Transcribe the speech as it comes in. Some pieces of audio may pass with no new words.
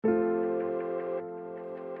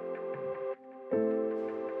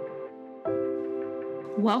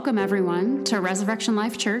Welcome, everyone, to Resurrection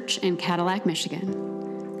Life Church in Cadillac,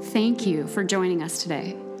 Michigan. Thank you for joining us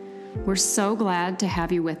today. We're so glad to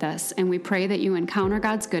have you with us, and we pray that you encounter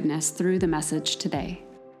God's goodness through the message today.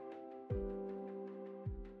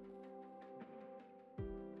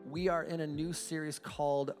 We are in a new series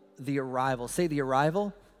called The Arrival. Say The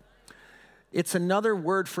Arrival. It's another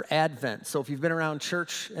word for Advent. So if you've been around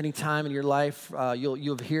church any time in your life,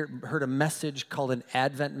 you'll have heard a message called an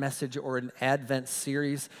Advent message or an Advent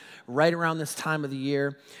series right around this time of the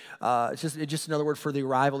year. It's just another word for the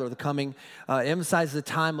arrival or the coming. It emphasizes the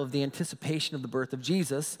time of the anticipation of the birth of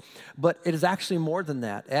Jesus, but it is actually more than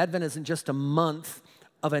that. Advent isn't just a month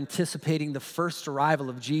of anticipating the first arrival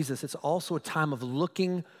of Jesus. It's also a time of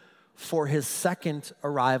looking for his second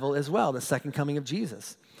arrival as well, the second coming of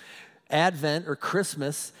Jesus. Advent or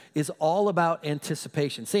Christmas is all about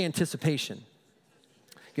anticipation. Say anticipation.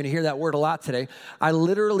 You're going to hear that word a lot today. I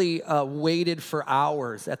literally waited for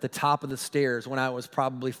hours at the top of the stairs when I was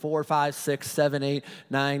probably 4, 5, 6, 7, 8,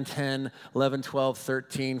 9, 10, 11, 12,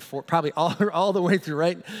 13, 14, probably all the way through,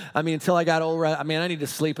 right? I mean, until I got older. I need to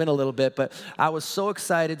sleep in a little bit, but I was so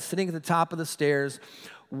excited sitting at the top of the stairs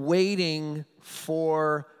waiting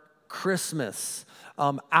for Christmas.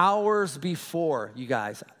 Hours before, you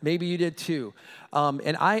guys. Maybe you did too.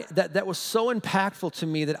 And that was so impactful to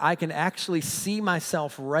me that I can actually see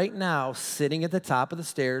myself right now sitting at the top of the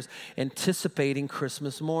stairs anticipating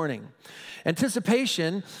Christmas morning.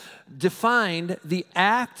 Anticipation defined the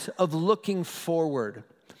act of looking forward,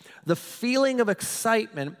 the feeling of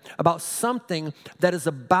excitement about something that is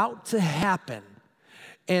about to happen.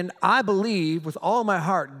 And I believe with all my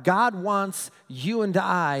heart, God wants you and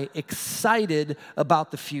I excited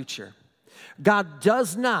about the future. God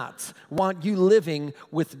does not want you living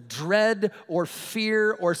with dread or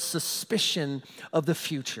fear or suspicion of the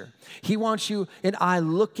future. He wants you and I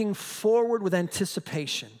looking forward with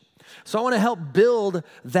anticipation. So I want to help build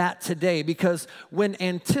that today, because when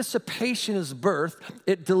anticipation is birthed,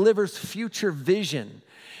 it delivers future vision.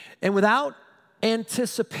 And without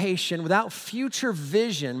anticipation, without future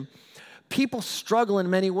vision, people struggle in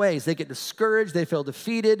many ways. They get discouraged, they feel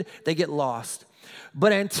defeated, they get lost.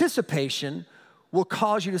 But anticipation will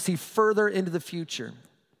cause you to see further into the future.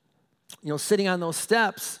 You know, sitting on those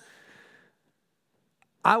steps,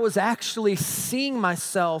 I was actually seeing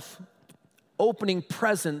myself opening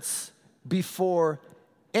presents before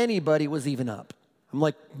anybody was even up. I'm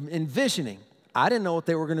like envisioning. I didn't know what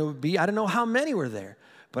they were going to be. I didn't know how many were there.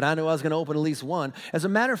 But I knew I was going to open at least one. As a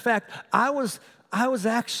matter of fact, I was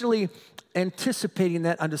actually anticipating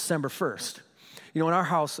that on December 1st. You know, in our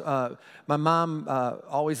house, my mom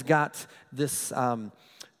always got this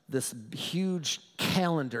huge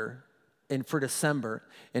calendar for December,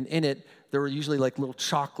 and in it there were usually like little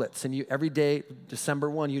chocolates. And every day, December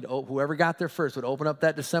 1, whoever got there first would open up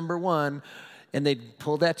that December 1, and they'd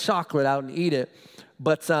pull that chocolate out and eat it.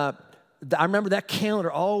 But I remember that calendar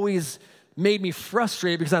always made me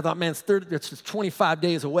frustrated, because I thought, man, it's just 25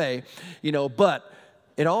 days away, you know, but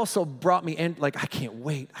it also brought me in, like, I can't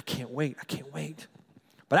wait.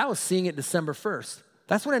 But I was seeing it December 1st.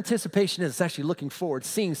 That's what anticipation is. It's actually looking forward,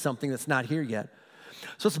 seeing something that's not here yet.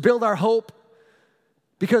 So let's build our hope,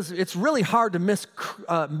 because it's really hard to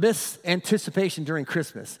miss anticipation during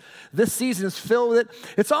Christmas. This season is filled with it.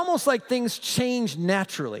 It's almost like things change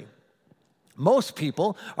naturally. Most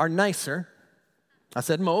people are nicer. I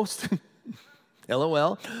said most.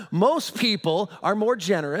 LOL. Most people are more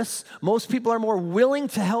generous. Most people are more willing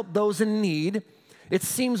to help those in need. It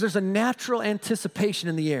seems there's a natural anticipation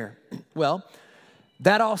in the air. Well,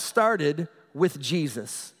 that all started with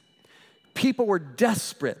Jesus. People were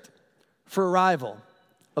desperate for arrival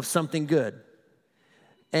of something good.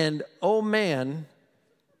 And oh man,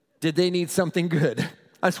 did they need something good.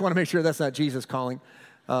 I just want to make sure that's not Jesus calling.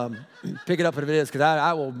 Pick it up if it is, because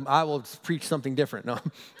I will preach something different. No.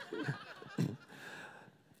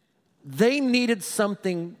 They needed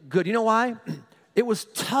something good. You know why? It was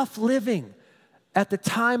tough living at the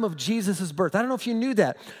time of Jesus' birth. I don't know if you knew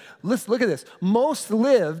that. Let's look at this. Most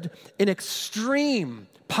lived in extreme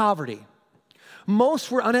poverty. Most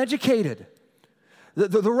were uneducated.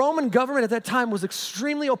 The Roman government at that time was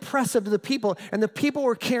extremely oppressive to the people, and the people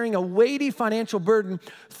were carrying a weighty financial burden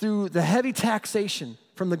through the heavy taxation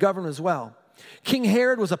from the government as well. King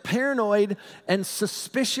Herod was a paranoid and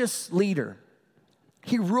suspicious leader.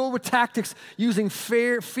 He ruled with tactics using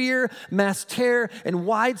fear, mass terror, and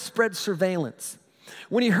widespread surveillance.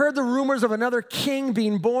 When he heard the rumors of another king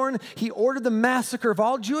being born, he ordered the massacre of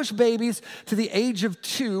all Jewish babies to the age of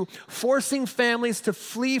 2, forcing families to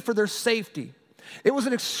flee for their safety. It was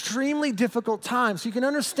an extremely difficult time. So you can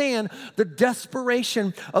understand the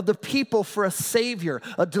desperation of the people for a Savior,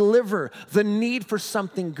 a deliverer, the need for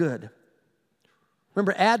something good.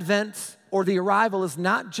 Remember, Advent or the arrival is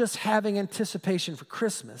not just having anticipation for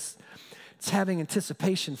Christmas, it's having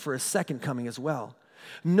anticipation for a second coming as well.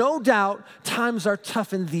 No doubt times are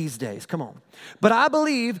tough in these days, come on. But I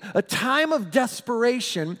believe a time of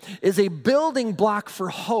desperation is a building block for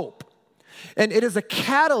hope. And it is a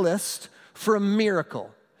catalyst for a miracle.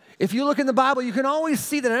 If you look in the Bible, you can always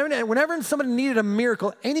see that whenever somebody needed a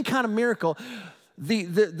miracle, any kind of miracle,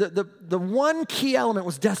 the one key element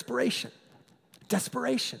was desperation.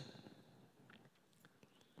 Desperation.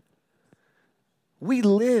 We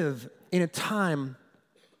live in a time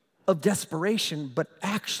of desperation, but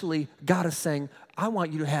actually God is saying, I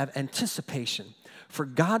want you to have anticipation for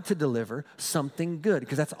God to deliver something good,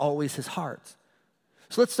 because that's always his heart.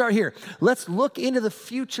 So let's start here. Let's look into the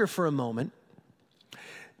future for a moment.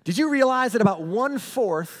 Did you realize that about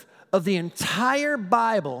 1/4 of the entire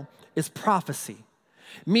Bible is prophecy,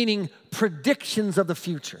 meaning predictions of the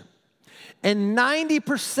future? And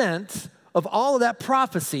 90% of all of that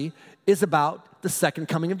prophecy is about the second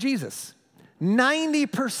coming of Jesus.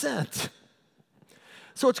 90%.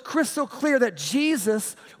 So it's crystal clear that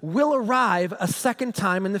Jesus will arrive a second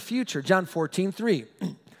time in the future. John 14:3.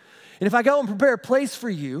 And if I go and prepare a place for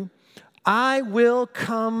you, I will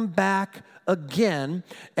come back again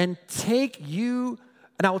and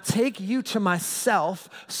I will take you to myself,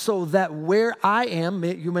 so that where I am,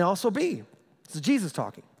 you may also be. This is Jesus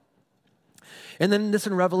talking. And then this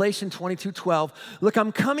in Revelation 22:12, look,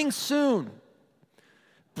 I'm coming soon,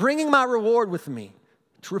 bringing my reward with me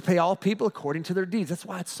to repay all people according to their deeds. That's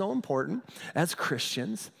why it's so important as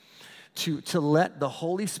Christians to let the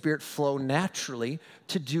Holy Spirit flow naturally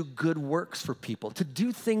to do good works for people, to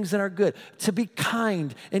do things that are good, to be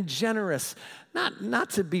kind and generous, not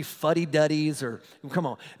to be fuddy-duddies or, come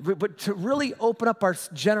on, but to really open up our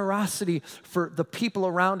generosity for the people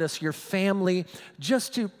around us, your family,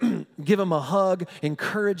 just to give them a hug,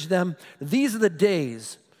 encourage them. These are the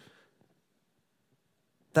days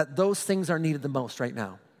that those things are needed the most right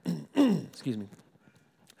now. Excuse me.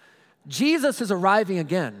 Jesus is arriving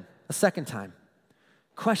again, a second time.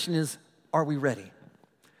 Question is, are we ready?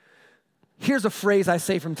 Here's a phrase I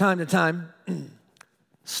say from time to time.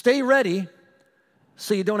 Stay ready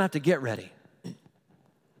so you don't have to get ready.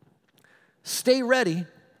 Stay ready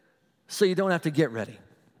so you don't have to get ready.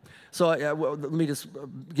 So let me just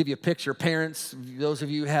give you a picture. Parents, those of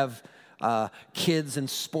you who have kids in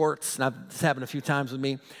sports, and this happened a few times with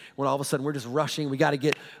me, when all of a sudden we're just rushing. We got to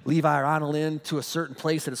get Levi or Annalyn to a certain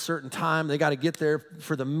place at a certain time. They got to get there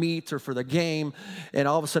for the meet or for the game, and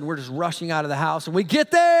all of a sudden we're just rushing out of the house, and we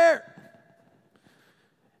get there,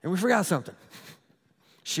 and we forgot something.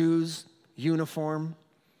 Shoes, uniform,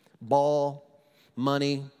 ball,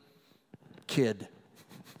 money, kid.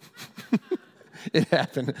 It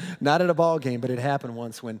happened, not at a ball game, but it happened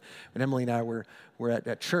once when Emily and I were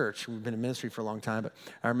at church. We've been in ministry for a long time, but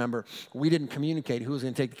I remember we didn't communicate who was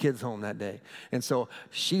going to take the kids home that day. And so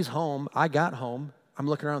she's home, I got home, I'm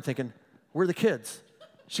looking around thinking, where are the kids?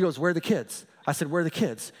 She goes, where are the kids? I said, where are the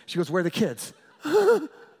kids? She goes, where are the kids?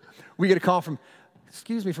 We get a call from,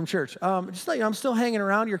 excuse me, from church. Just let you know, I'm still hanging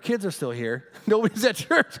around, your kids are still here. Nobody's at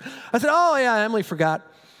church. I said, oh yeah, Emily forgot.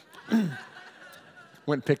 Went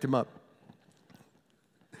and picked him up.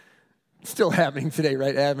 Still happening today,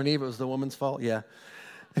 right? Adam and Eve, it was the woman's fault? Yeah.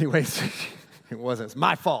 Anyways, it wasn't. It's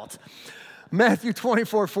my fault. Matthew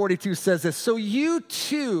 24:42 says this, so you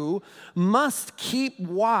too must keep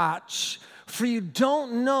watch, for you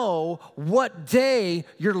don't know what day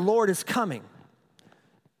your Lord is coming.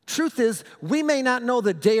 Truth is, we may not know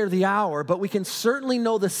the day or the hour, but we can certainly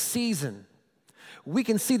know the season. We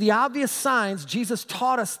can see the obvious signs. Jesus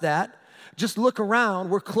taught us that. Just look around.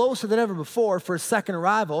 We're closer than ever before for a second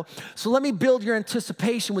arrival. So let me build your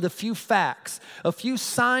anticipation with a few facts, a few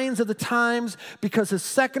signs of the times, because his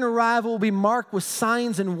second arrival will be marked with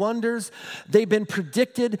signs and wonders. They've been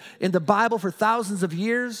predicted in the Bible for thousands of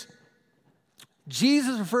years.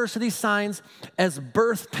 Jesus refers to these signs as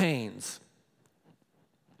birth pains.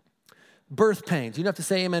 Birth pains. You don't have to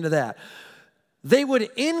say amen to that. They would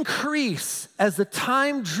increase as the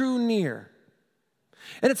time drew near.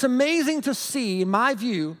 And it's amazing to see, in my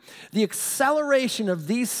view, the acceleration of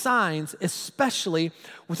these signs, especially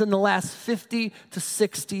within the last 50 to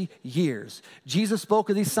 60 years. Jesus spoke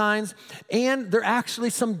of these signs, and they're actually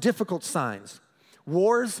some difficult signs.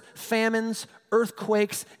 Wars, famines,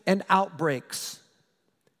 earthquakes, and outbreaks.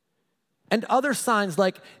 And other signs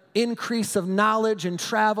like increase of knowledge and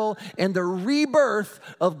travel, and the rebirth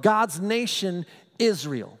of God's nation,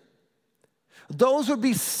 Israel. Those would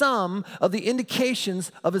be some of the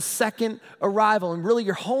indications of his second arrival. And really,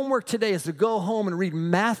 your homework today is to go home and read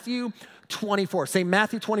Matthew 24. Say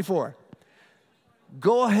Matthew 24.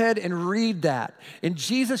 Go ahead and read that. And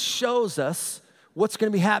Jesus shows us what's going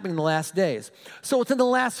to be happening in the last days. So within the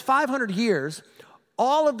last 500 years,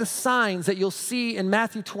 all of the signs that you'll see in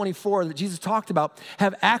Matthew 24 that Jesus talked about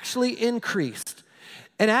have actually increased.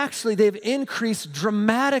 And actually, they've increased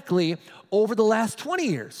dramatically over the last 20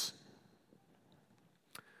 years.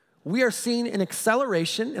 We are seeing an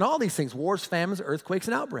acceleration in all these things, wars, famines, earthquakes,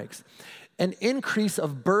 and outbreaks. An increase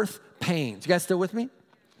of birth pains. You guys still with me?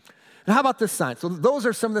 And how about this sign? So those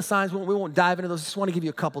are some of the signs. We won't dive into those. I just want to give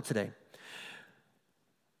you a couple today.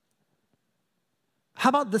 How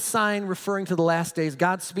about the sign referring to the last days?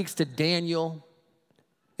 God speaks to Daniel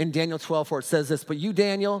in Daniel 12:4. It says this, but you,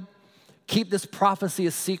 Daniel, keep this prophecy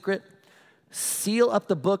a secret. Seal up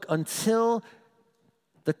the book until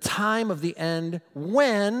the time of the end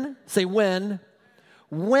when, say when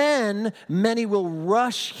many will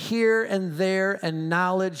rush here and there and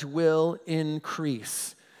knowledge will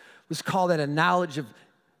increase. Let's call that an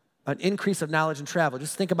increase of knowledge and travel.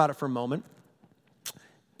 Just think about it for a moment.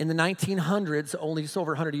 In the 1900s, only just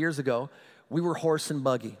over 100 years ago, we were horse and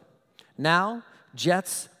buggy. Now,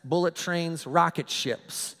 jets, bullet trains, rocket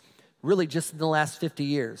ships, really just in the last 50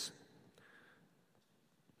 years.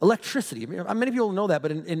 Electricity, many people know that, but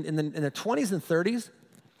in the 20s and 30s,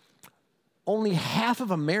 only half of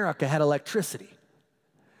America had electricity.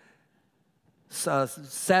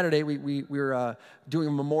 Saturday, we were doing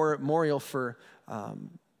a memorial for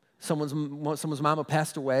someone's mom who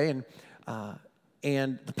passed away,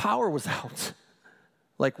 and the power was out.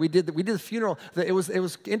 Like we did the funeral. It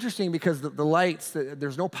was interesting because the lights,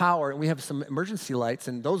 there's no power, and we have some emergency lights,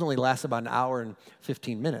 and those only last about an hour and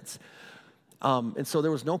 15 minutes. And so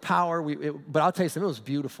there was no power, but I'll tell you something, it was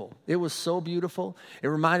beautiful. It was so beautiful. It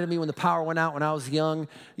reminded me when the power went out when I was young,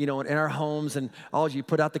 in our homes, and you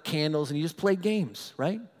put out the candles and you just played games,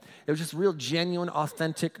 right? It was just a real genuine,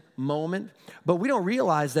 authentic moment. But we don't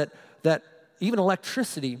realize that even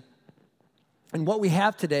electricity and what we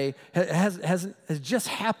have today has just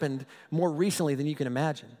happened more recently than you can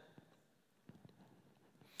imagine.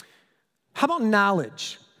 How about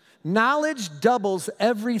knowledge? Knowledge doubles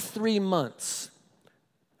every 3 months.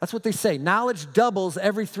 That's what they say. Knowledge doubles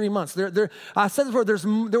every 3 months. I said this before,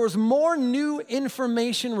 there was more new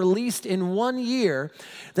information released in 1 year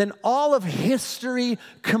than all of history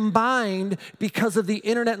combined because of the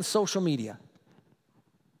internet and social media.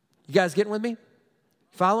 You guys getting with me?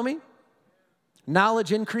 Follow me?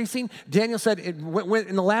 Knowledge increasing. Daniel said in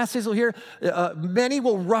the last days we'll hear, many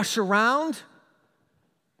will rush around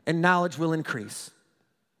and knowledge will increase.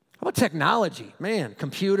 How about technology? Man,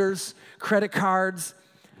 computers, credit cards,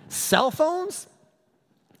 cell phones?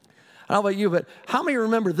 I don't know about you, but how many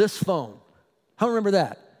remember this phone? How many remember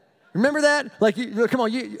that? Remember that? Like, come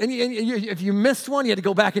on, if you missed one, you had to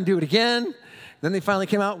go back and do it again. Then they finally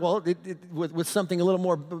came out, with something a little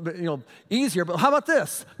more, easier. But how about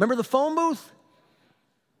this? Remember the phone booth?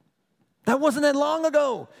 That wasn't that long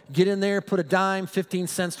ago. Get in there, put a dime, 15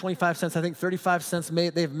 cents, 25 cents, I think 35 cents,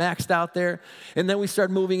 they've maxed out there. And then we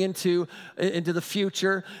started moving into the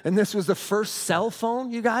future. And this was the first cell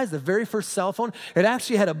phone, you guys, the very first cell phone. It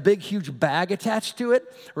actually had a big, huge bag attached to it,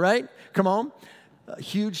 right? Come on. A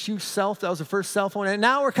huge that was the first cell phone. And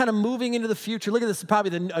now we're kind of moving into the future. Look at this,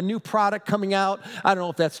 probably a new product coming out. I don't know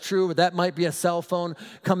if that's true, but that might be a cell phone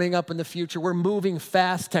coming up in the future. We're moving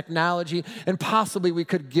fast, technology, and possibly we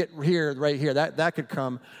could get right here. That could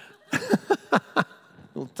come.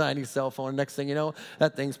 Little tiny cell phone. Next thing you know,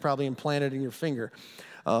 that thing's probably implanted in your finger.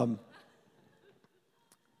 In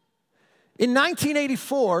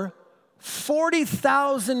 1984,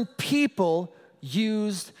 40,000 people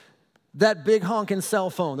used that big honking cell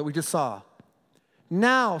phone that we just saw.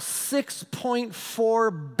 Now,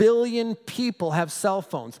 6.4 billion people have cell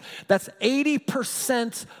phones. That's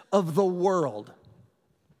 80% of the world.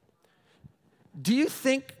 Do you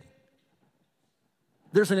think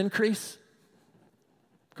there's an increase?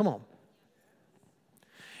 Come on.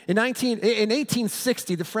 In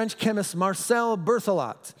 1860, the French chemist Marcel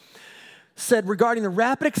Berthelot said regarding the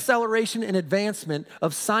rapid acceleration and advancement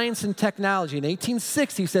of science and technology in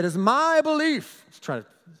 1860, he said, "It's my belief,"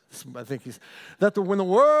 that when the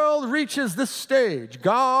world reaches this stage,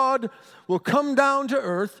 God will come down to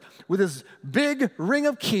earth with his big ring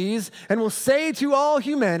of keys and will say to all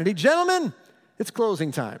humanity, "Gentlemen, it's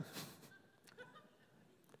closing time."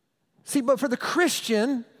 See, but for the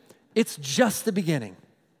Christian, it's just the beginning.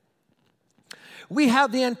 We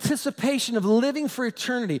have the anticipation of living for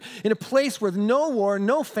eternity in a place where no war,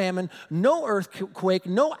 no famine, no earthquake,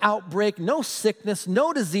 no outbreak, no sickness,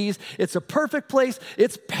 no disease. It's a perfect place.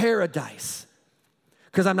 It's paradise.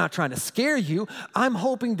 Because I'm not trying to scare you. I'm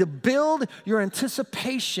hoping to build your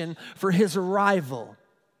anticipation for his arrival.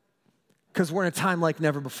 Because we're in a time like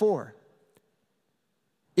never before.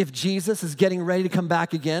 If Jesus is getting ready to come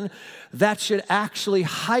back again, that should actually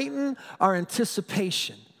heighten our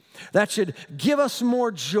anticipation. That should give us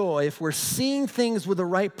more joy if we're seeing things with the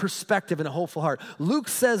right perspective and a hopeful heart. Luke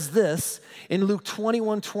says this in Luke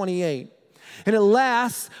 21:28. And at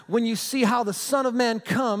last, when you see how the Son of Man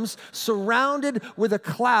comes, surrounded with a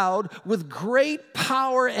cloud, with great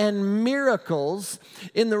power and miracles,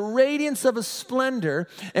 in the radiance of his splendor,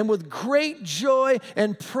 and with great joy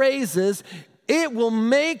and praises, it will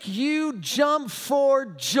make you jump for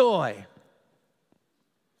joy.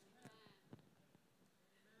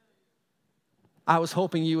 I was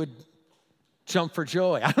hoping you would jump for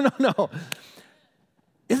joy. I don't know.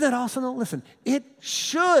 Isn't that awesome? Listen, it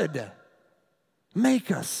should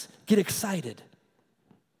make us get excited.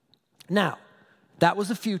 Now, that was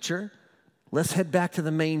the future. Let's head back to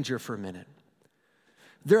the manger for a minute.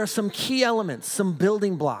 There are some key elements, some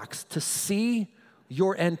building blocks to see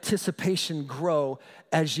your anticipation grow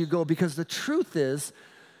as you go. Because the truth is,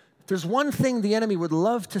 there's one thing the enemy would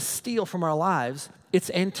love to steal from our lives. It's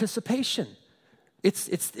anticipation. It's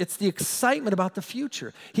the excitement about the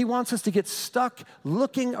future. He wants us to get stuck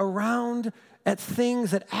looking around at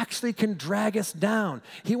things that actually can drag us down.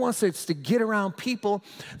 He wants us to get around people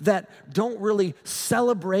that don't really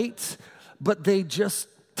celebrate, but they just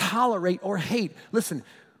tolerate or hate. Listen,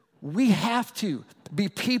 we have to be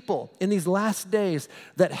people in these last days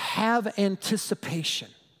that have anticipation,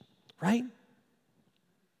 right?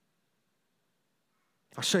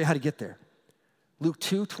 I'll show you how to get there. Luke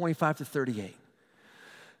 2:25-38.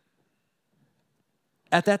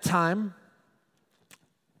 At that time,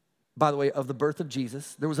 by the way, of the birth of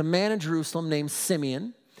Jesus, there was a man in Jerusalem named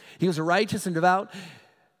Simeon. He was a righteous and devout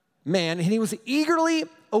man, and he was eagerly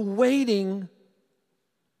awaiting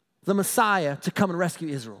the Messiah to come and rescue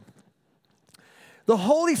Israel. The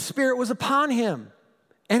Holy Spirit was upon him,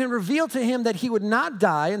 and it revealed to him that he would not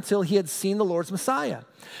die until he had seen the Lord's Messiah.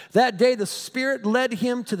 That day, the Spirit led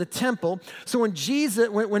him to the temple. So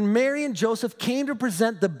when Mary and Joseph came to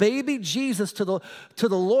present the baby Jesus to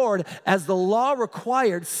the Lord as the law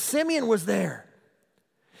required, Simeon was there.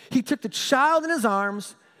 He took the child in his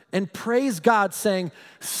arms and praised God, saying,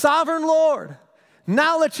 "Sovereign Lord,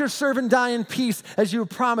 now let your servant die in peace, as you have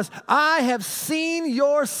promised. I have seen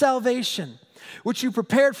your salvation, which you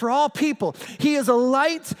prepared for all people. He is a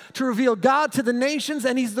light to reveal God to the nations,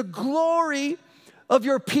 and he's the glory of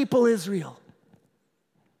your people Israel."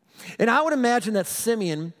 And I would imagine that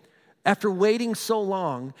Simeon, after waiting so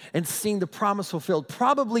long and seeing the promise fulfilled,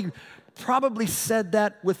 probably said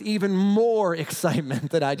that with even more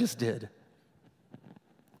excitement than I just did.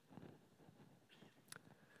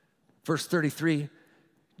 Verse 33,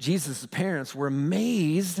 Jesus' parents were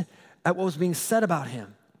amazed at what was being said about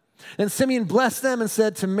him. And Simeon blessed them and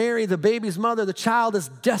said to Mary, the baby's mother, "The child is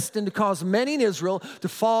destined to cause many in Israel to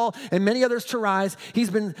fall and many others to rise.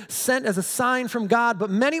 He's been sent as a sign from God,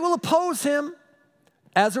 but many will oppose him.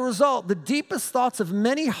 As a result, the deepest thoughts of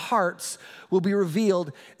many hearts will be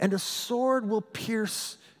revealed, and a sword will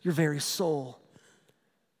pierce your very soul."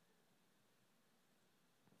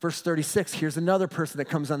 Verse 36, here's another person that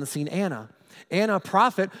comes on the scene, Anna. Anna, a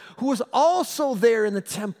prophet, who was also there in the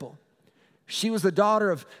temple. She was the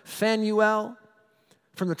daughter of Phanuel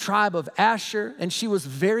from the tribe of Asher, and she was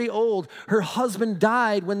very old. Her husband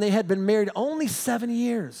died when they had been married only 7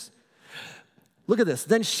 years. Look at this.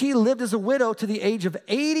 Then she lived as a widow to the age of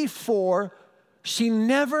 84. She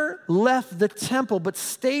never left the temple, but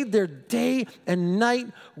stayed there day and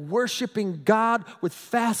night, worshiping God with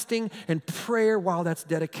fasting and prayer. Wow, that's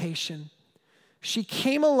dedication. She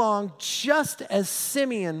came along just as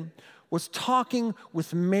Simeon was talking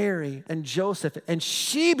with Mary and Joseph, and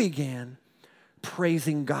she began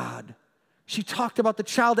praising God. She talked about the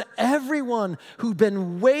child to everyone who'd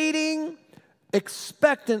been waiting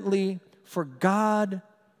expectantly for God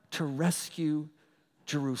to rescue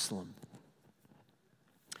Jerusalem.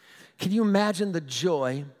 Can you imagine the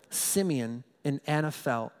joy Simeon and Anna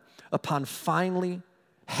felt upon finally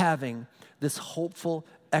having this hopeful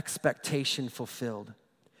expectation fulfilled?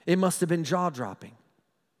 It must have been jaw-dropping.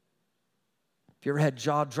 If you ever had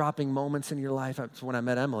jaw-dropping moments in your life, that's when I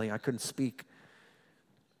met Emily. I couldn't speak.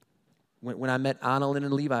 When I met Anna, Lynn,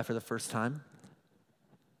 and Levi for the first time,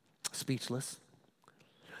 speechless.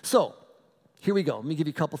 So, here we go. Let me give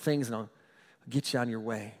you a couple things and I'll get you on your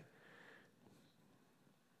way.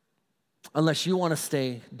 unless you want to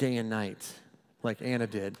stay day and night like Anna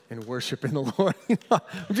did and worship in the Lord.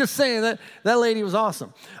 I'm just saying that lady was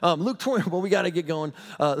awesome. Luke 20, well, we got to get going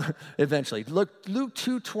eventually. Luke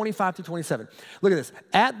 2:25-27. Look at this.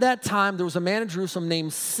 At that time, there was a man in Jerusalem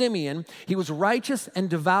named Simeon. He was righteous and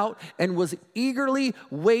devout and was eagerly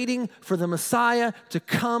waiting for the Messiah to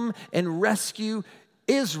come and rescue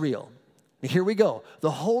Israel. And here we go. The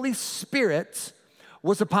Holy Spirit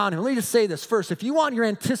was upon him. Let me just say this first. If you want your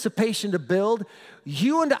anticipation to build,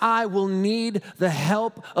 you and I will need the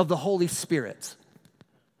help of the Holy Spirit.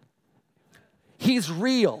 He's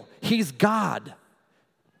real. He's God.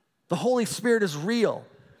 The Holy Spirit is real.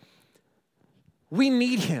 We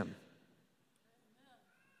need him.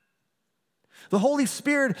 The Holy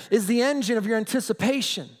Spirit is the engine of your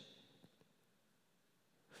anticipation.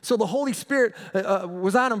 So the Holy Spirit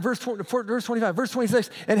was on him, verse 25, verse 26,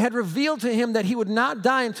 and had revealed to him that he would not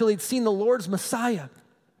die until he'd seen the Lord's Messiah.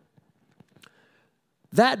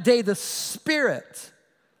 That day the Spirit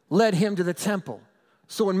led him to the temple.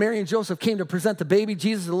 So when Mary and Joseph came to present the baby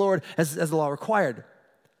Jesus to the Lord as the law required,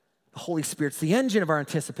 the Holy Spirit's the engine of our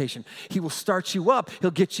anticipation. He will start you up, he'll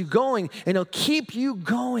get you going, and he'll keep you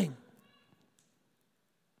going.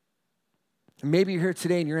 And maybe you're here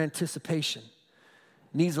today and your anticipation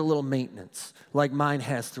needs a little maintenance, like mine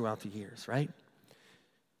has throughout the years, right?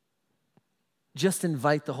 Just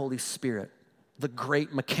invite the Holy Spirit, the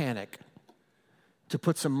great mechanic, to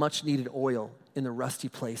put some much-needed oil in the rusty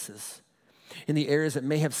places, in the areas that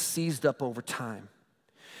may have seized up over time.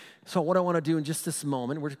 So what I want to do in just this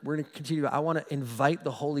moment, we're going to continue. I want to invite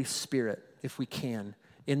the Holy Spirit, if we can,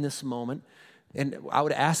 in this moment. And I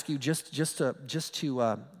would ask you just to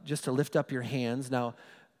lift up your hands. Now,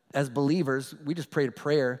 as believers, we just prayed a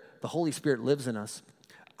prayer. The Holy Spirit lives in us.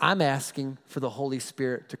 I'm asking for the Holy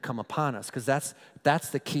Spirit to come upon us, because that's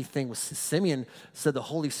the key thing. With Simeon said the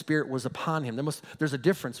Holy Spirit was upon him. There's a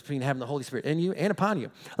difference between having the Holy Spirit in you and upon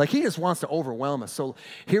you. Like, he just wants to overwhelm us. So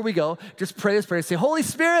here we go. Just pray this prayer. Say, Holy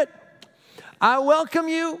Spirit, I welcome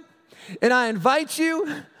you and I invite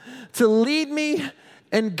you to lead me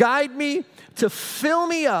and guide me, to fill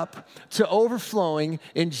me up to overflowing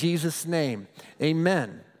in Jesus' name.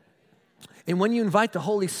 Amen. And when you invite the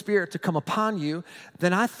Holy Spirit to come upon you,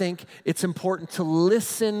 then I think it's important to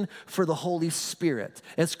listen for the Holy Spirit.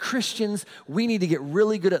 As Christians, we need to get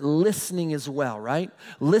really good at listening as well, right?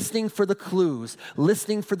 Listening for the clues,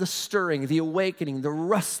 listening for the stirring, the awakening, the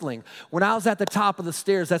rustling. When I was at the top of the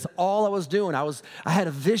stairs, that's all I was doing. I had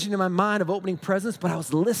a vision in my mind of opening presents, but I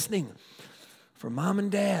was listening for Mom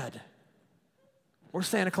and Dad. Or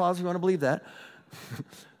Santa Claus, if you want to believe that.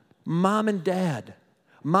 Mom and Dad,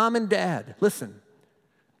 listen,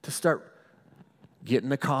 to start getting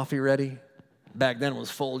the coffee ready. Back then it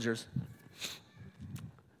was Folgers.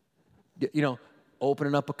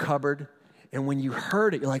 Opening up a cupboard. And when you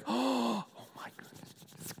heard it, you're like, oh my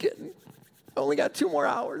goodness, I only got 2 more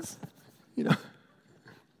hours. The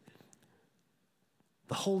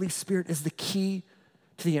Holy Spirit is the key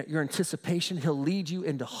to your anticipation. He'll lead you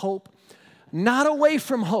into hope, not away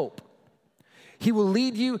from hope. He will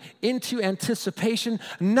lead you into anticipation,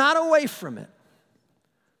 not away from it.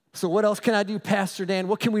 So what else can I do, Pastor Dan?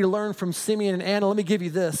 What can we learn from Simeon and Anna? Let me give you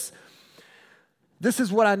this. This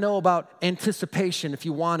is what I know about anticipation, if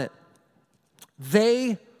you want it.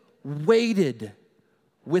 They waited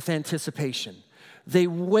with anticipation. They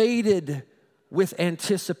waited with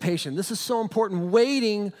anticipation. This is so important.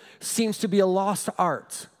 Waiting seems to be a lost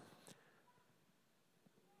art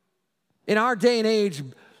in our day and age.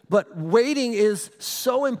 But waiting is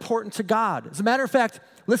so important to God. As a matter of fact,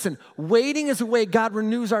 listen, waiting is a way God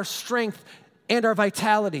renews our strength and our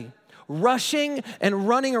vitality. Rushing and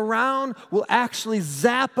running around will actually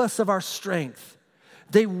zap us of our strength.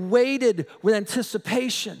 They waited with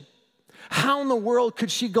anticipation. How in the world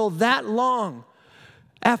could she go that long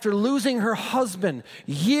after losing her husband,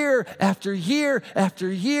 year after year after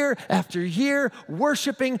year after year,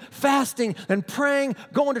 worshiping, fasting, and praying,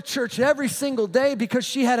 going to church every single day because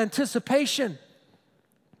she had anticipation?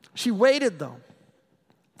 She waited, though.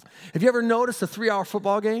 Have you ever noticed a 3-hour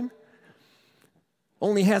football game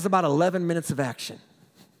only has about 11 minutes of action?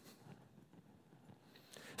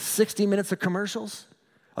 60 minutes of commercials,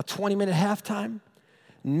 a 20-minute halftime,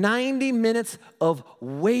 90 minutes of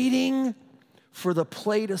waiting for the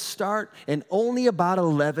play to start, and only about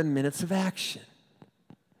 11 minutes of action.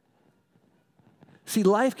 See,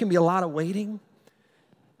 life can be a lot of waiting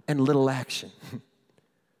and little action.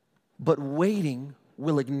 But waiting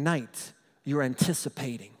will ignite your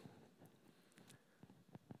anticipating.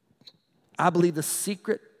 I believe the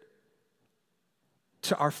secret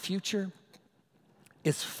to our future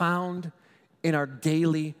is found in our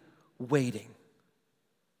daily waiting.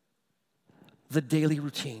 The daily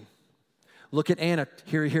routine. Look at Anna.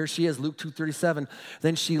 Here she is, Luke 2:37.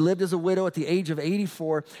 Then she lived as a widow at the age of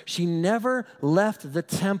 84. She never left the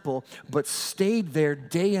temple, but stayed there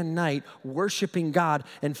day and night, worshiping God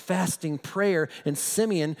and fasting prayer. And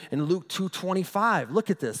Simeon in Luke 2:25. Look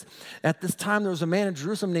at this. At this time, there was a man in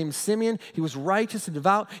Jerusalem named Simeon. He was righteous and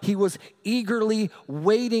devout. He was eagerly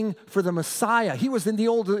waiting for the Messiah. He was in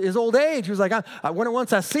his old age. He was like,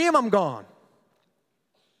 once I see him, I'm gone.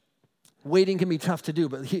 Waiting can be tough to do,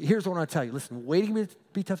 but here's what I want to tell you. Listen, waiting can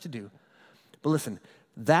be tough to do. But listen,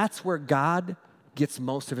 that's where God gets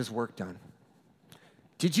most of his work done.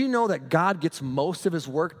 Did you know that God gets most of his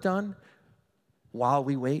work done while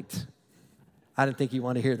we wait? I didn't think you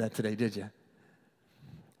wanted to hear that today, did you?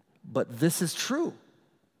 But this is true.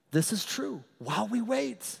 This is true. While we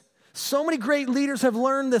wait. So many great leaders have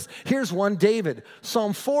learned this. Here's one, David,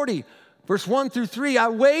 Psalm 40. Verse 1 through 3, I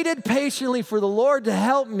waited patiently for the Lord to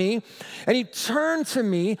help me, and he turned to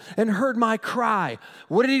me and heard my cry.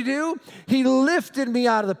 What did he do? He lifted me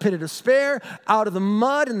out of the pit of despair, out of the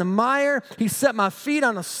mud and the mire. He set my feet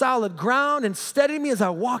on a solid ground and steadied me as I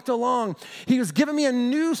walked along. He was giving me a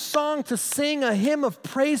new song to sing, a hymn of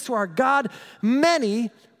praise to our God.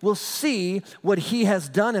 Many will see what he has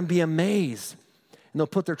done and be amazed, and they'll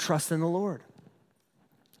put their trust in the Lord.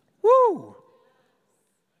 Woo!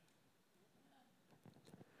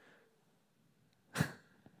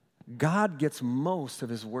 God gets most of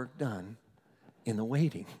his work done in the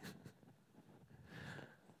waiting.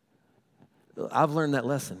 I've learned that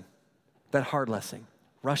lesson, that hard lesson.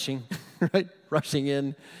 Rushing, right? Rushing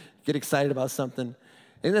in, get excited about something.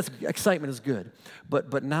 And excitement is good,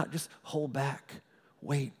 but not just hold back.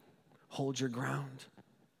 Wait, hold your ground.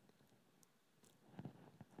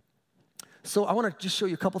 So I want to just show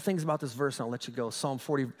you a couple things about this verse, and I'll let you go. Psalm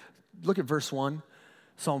 40, look at verse 1.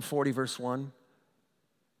 Psalm 40, verse 1.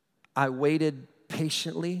 I waited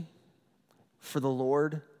patiently for the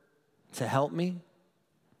Lord to help me.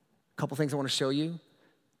 A couple things I want to show you.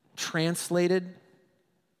 Translated,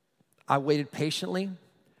 I waited patiently,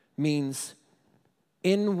 means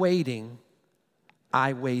in waiting,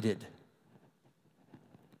 I waited.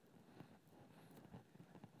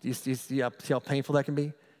 Do you see how painful that can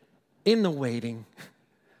be? In the waiting,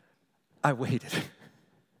 I waited.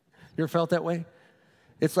 You ever felt that way?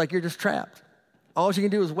 It's like you're just trapped. All you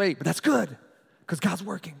can do is wait, but that's good because God's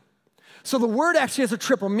working. So the word actually has a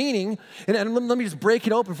triple meaning, and let me just break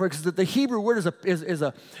it open for you because the Hebrew word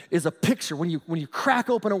is a picture. When you crack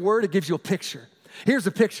open a word, it gives you a picture. Here's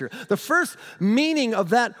the picture. The first meaning of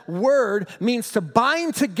that word means to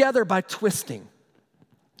bind together by twisting.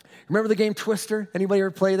 Remember the game Twister? Anybody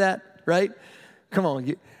ever play that? Right? Come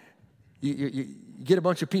on, you get a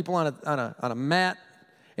bunch of people on a mat,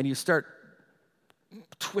 and you start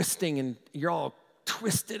twisting, and you're all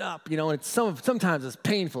twisted up, and sometimes it's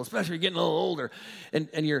painful, especially if you're getting a little older,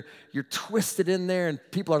 and you're twisted in there, and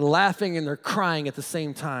people are laughing and they're crying at the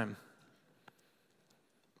same time.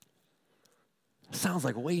 Sounds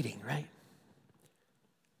like waiting, right?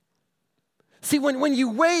 See, when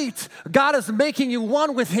you wait, God is making you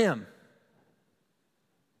one with him.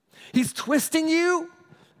 He's twisting you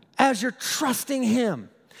as you're trusting him.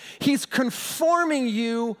 He's conforming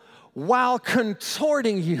you while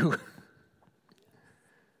contorting you.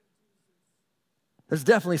 There's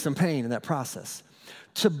definitely some pain in that process.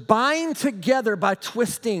 To bind together by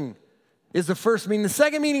twisting is the first meaning. The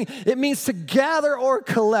second meaning, it means to gather or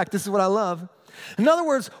collect. This is what I love. In other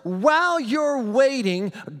words, while you're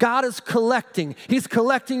waiting, God is collecting. He's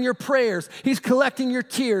collecting your prayers. He's collecting your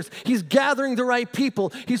tears. He's gathering the right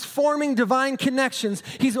people. He's forming divine connections.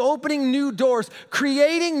 He's opening new doors,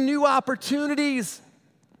 creating new opportunities.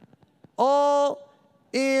 All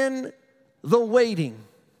in the waiting.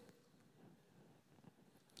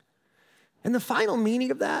 And the final meaning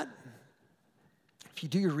of that, if you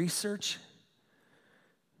do your research,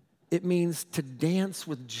 it means to dance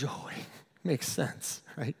with joy. Makes sense,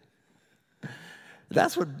 right?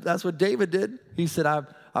 That's what David did. He said,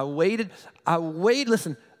 I waited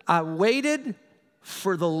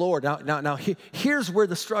for the Lord. Now, here's where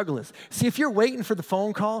the struggle is. See, if you're waiting for the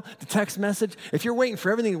phone call, the text message, if you're waiting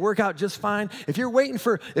for everything to work out just fine, if you're waiting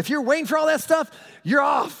for all that stuff, you're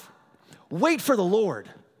off. Wait for the Lord.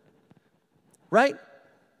 Right?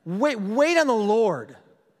 Wait on the Lord.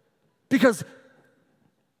 Because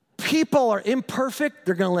people are imperfect,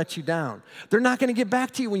 they're going to let you down. They're not going to get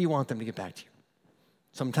back to you when you want them to get back to you.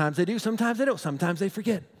 Sometimes they do, sometimes they don't. Sometimes they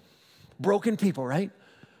forget. Broken people, right?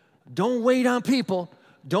 Don't wait on people.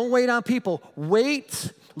 Don't wait on people.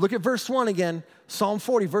 Wait. Look at verse 1 again. Psalm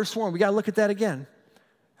 40, verse 1. We got to look at that again.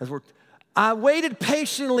 I waited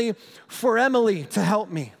patiently for Emily to help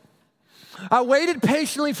me. I waited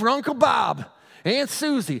patiently for Uncle Bob, Aunt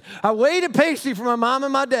Susie. I waited patiently for my mom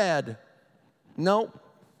and my dad. Nope.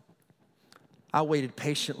 I waited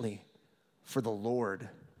patiently for the Lord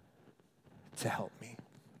to help me.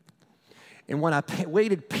 And when I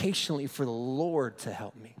waited patiently for the Lord to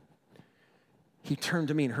help me, He turned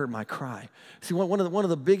to me and heard my cry. See, one of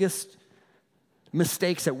the biggest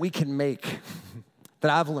mistakes that we can make that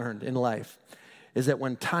I've learned in life is that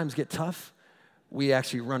when times get tough, we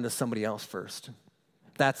actually run to somebody else first.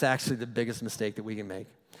 That's actually the biggest mistake that we can make.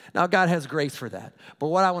 Now, God has grace for that. But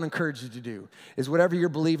what I want to encourage you to do is whatever you're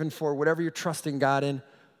believing for, whatever you're trusting God in,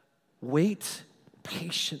 wait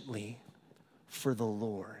patiently for the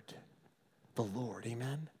Lord. The Lord,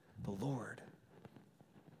 amen? The Lord.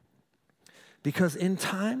 Because in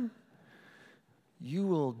time, you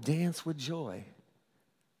will dance with joy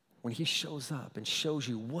when He shows up and shows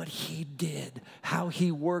you what He did, how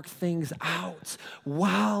He worked things out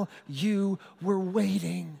while you were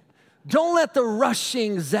waiting. Don't let the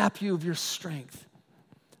rushing zap you of your strength.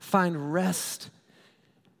 Find rest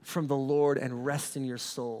from the Lord and rest in your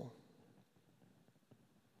soul.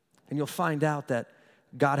 And you'll find out that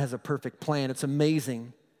God has a perfect plan. It's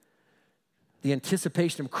amazing. The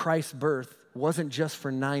anticipation of Christ's birth wasn't just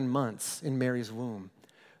for 9 months in Mary's womb,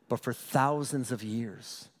 but for thousands of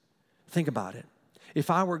years. Think about it. If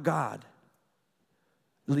I were God,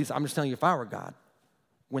 at least I'm just telling you, if I were God,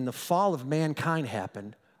 when the fall of mankind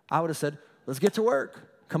happened, I would have said, let's get to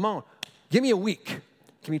work. Come on. Give me a week.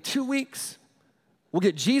 Give me 2 weeks. We'll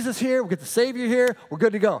get Jesus here. We'll get the Savior here. We're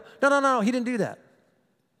good to go. No. He didn't do that.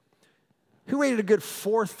 He waited a good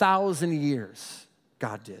 4,000 years.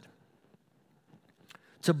 God did.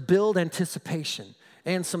 To build anticipation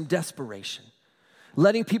and some desperation.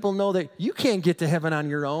 Letting people know that you can't get to heaven on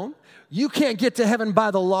your own. You can't get to heaven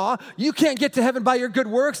by the law. You can't get to heaven by your good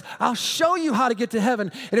works. I'll show you how to get to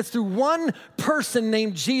heaven. And it's through one person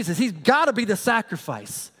named Jesus. He's got to be the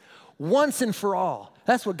sacrifice once and for all.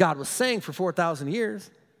 That's what God was saying for 4,000 years.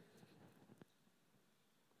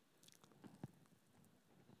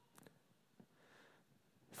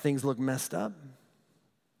 Things look messed up.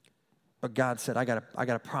 But God said, I got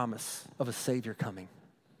a promise of a Savior coming.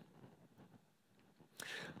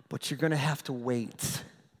 But you're going to have to wait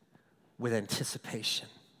with anticipation.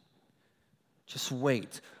 Just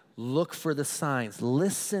wait. Look for the signs.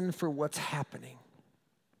 Listen for what's happening.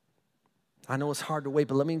 I know it's hard to wait,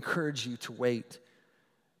 but let me encourage you to wait.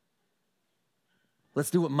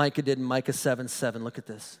 Let's do what Micah did in Micah 7:7. Look at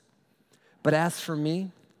this. But as for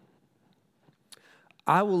me,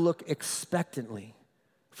 I will look expectantly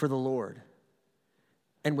for the Lord,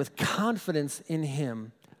 and with confidence in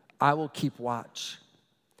Him, I will keep watch.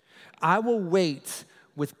 I will wait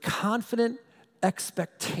with confident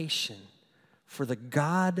expectation for the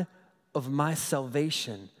God of my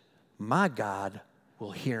salvation. My God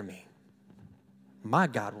will hear me. My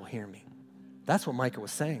God will hear me. That's what Micah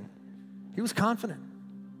was saying. He was confident.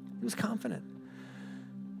 He was confident.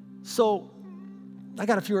 So, I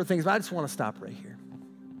got a few other things, but I just want to stop right here.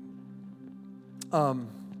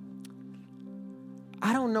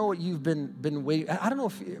 I don't know what you've been waiting. I don't know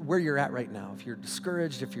where you're at right now. If you're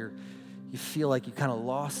discouraged, if you feel like you kind of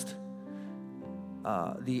lost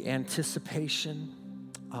the anticipation.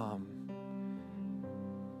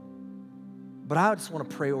 But I just want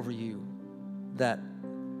to pray over you that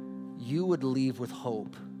you would leave with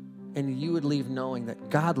hope and you would leave knowing that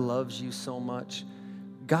God loves you so much.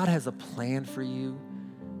 God has a plan for you.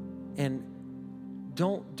 And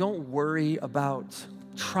don't worry about,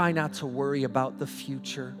 try not to worry about the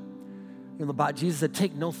future. You know, Jesus said,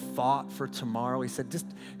 take no thought for tomorrow. He said,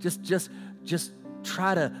 just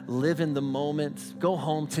try to live in the moment. Go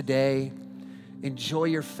home today. Enjoy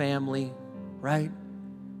your family, right?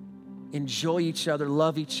 Enjoy each other,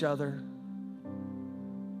 love each other.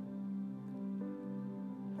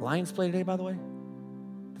 Lions play today, by the way?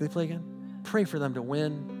 Do they play again? Pray for them to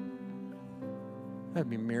win. That'd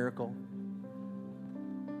be a miracle.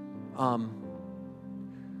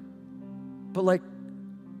 But like,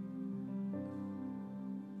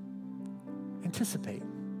 anticipate.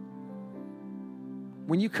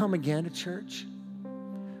 When you come again to church,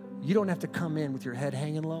 you don't have to come in with your head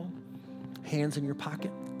hanging low, hands in your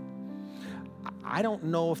pocket. I don't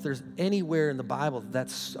know if there's anywhere in the Bible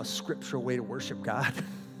that's a scriptural way to worship God.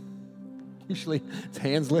 Usually it's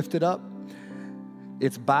hands lifted up,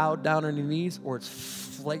 it's bowed down on your knees, or it's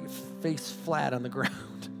face flat on the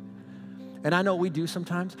ground. And I know we do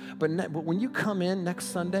sometimes, but when you come in next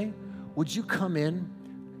Sunday, would you come in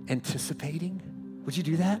anticipating? Would you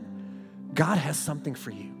do that? God has something for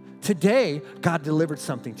you. Today, God delivered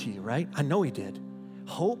something to you, right? I know he did.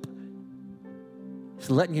 Hope. He's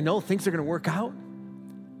letting you know things are going to work out.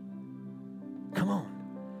 Come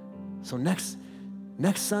on. So next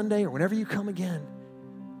Sunday or whenever you come again,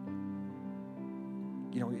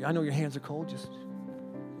 I know your hands are cold. Just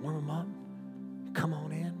warm them up. Come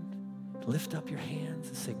on in. Lift up your hands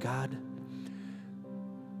and say, God,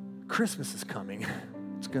 Christmas is coming.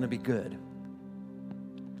 It's going to be good.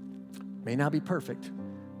 May not be perfect,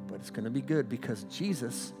 but it's going to be good because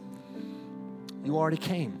Jesus, you already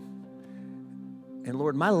came. And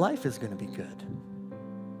Lord, my life is going to be good.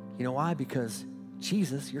 You know why? Because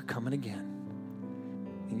Jesus, you're coming again.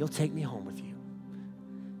 And you'll take me home with you.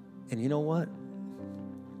 And you know what?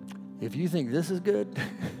 If you think this is good,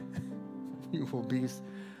 you will be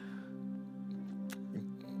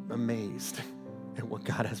amazed at what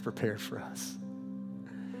God has prepared for us.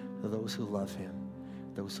 For those who love him,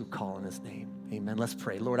 those who call on his name. Amen. Let's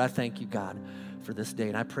pray. Lord, I thank you, God, for this day.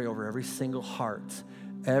 And I pray over every single heart,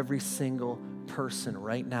 every single person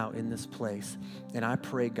right now in this place. And I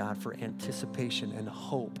pray, God, for anticipation and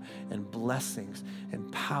hope and blessings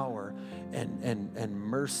and power and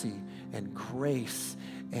mercy and grace.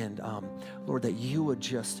 And Lord, that you would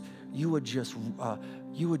just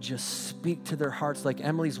speak to their hearts, like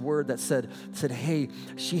Emily's word that said, hey,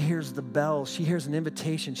 she hears the bell, she hears an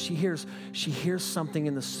invitation, she hears something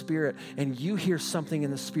in the spirit, and you hear something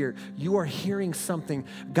in the spirit. You are hearing something.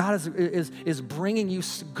 God is bringing you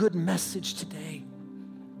good message today.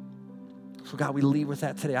 So God, we leave with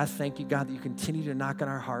that today. I thank you, God, that you continue to knock on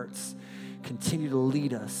our hearts, continue to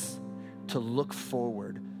lead us to look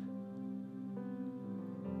forward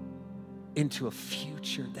into a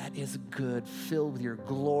future that is good, filled with your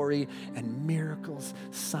glory and miracles,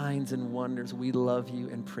 signs and wonders. We love you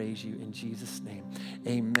and praise you in Jesus' name.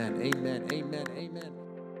 Amen, amen, amen, amen.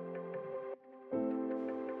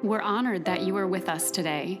 We're honored that you are with us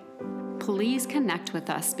today. Please connect with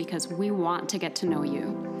us because we want to get to know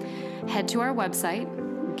you. Head to our website,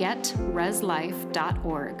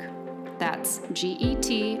 getreslife.org. That's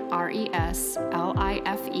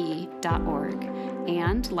GETRESLIFE.org.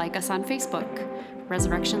 And like us on Facebook,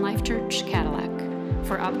 Resurrection Life Church, Cadillac,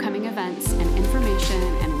 for upcoming events and information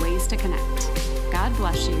and ways to connect. God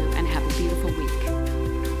bless you and have a beautiful week.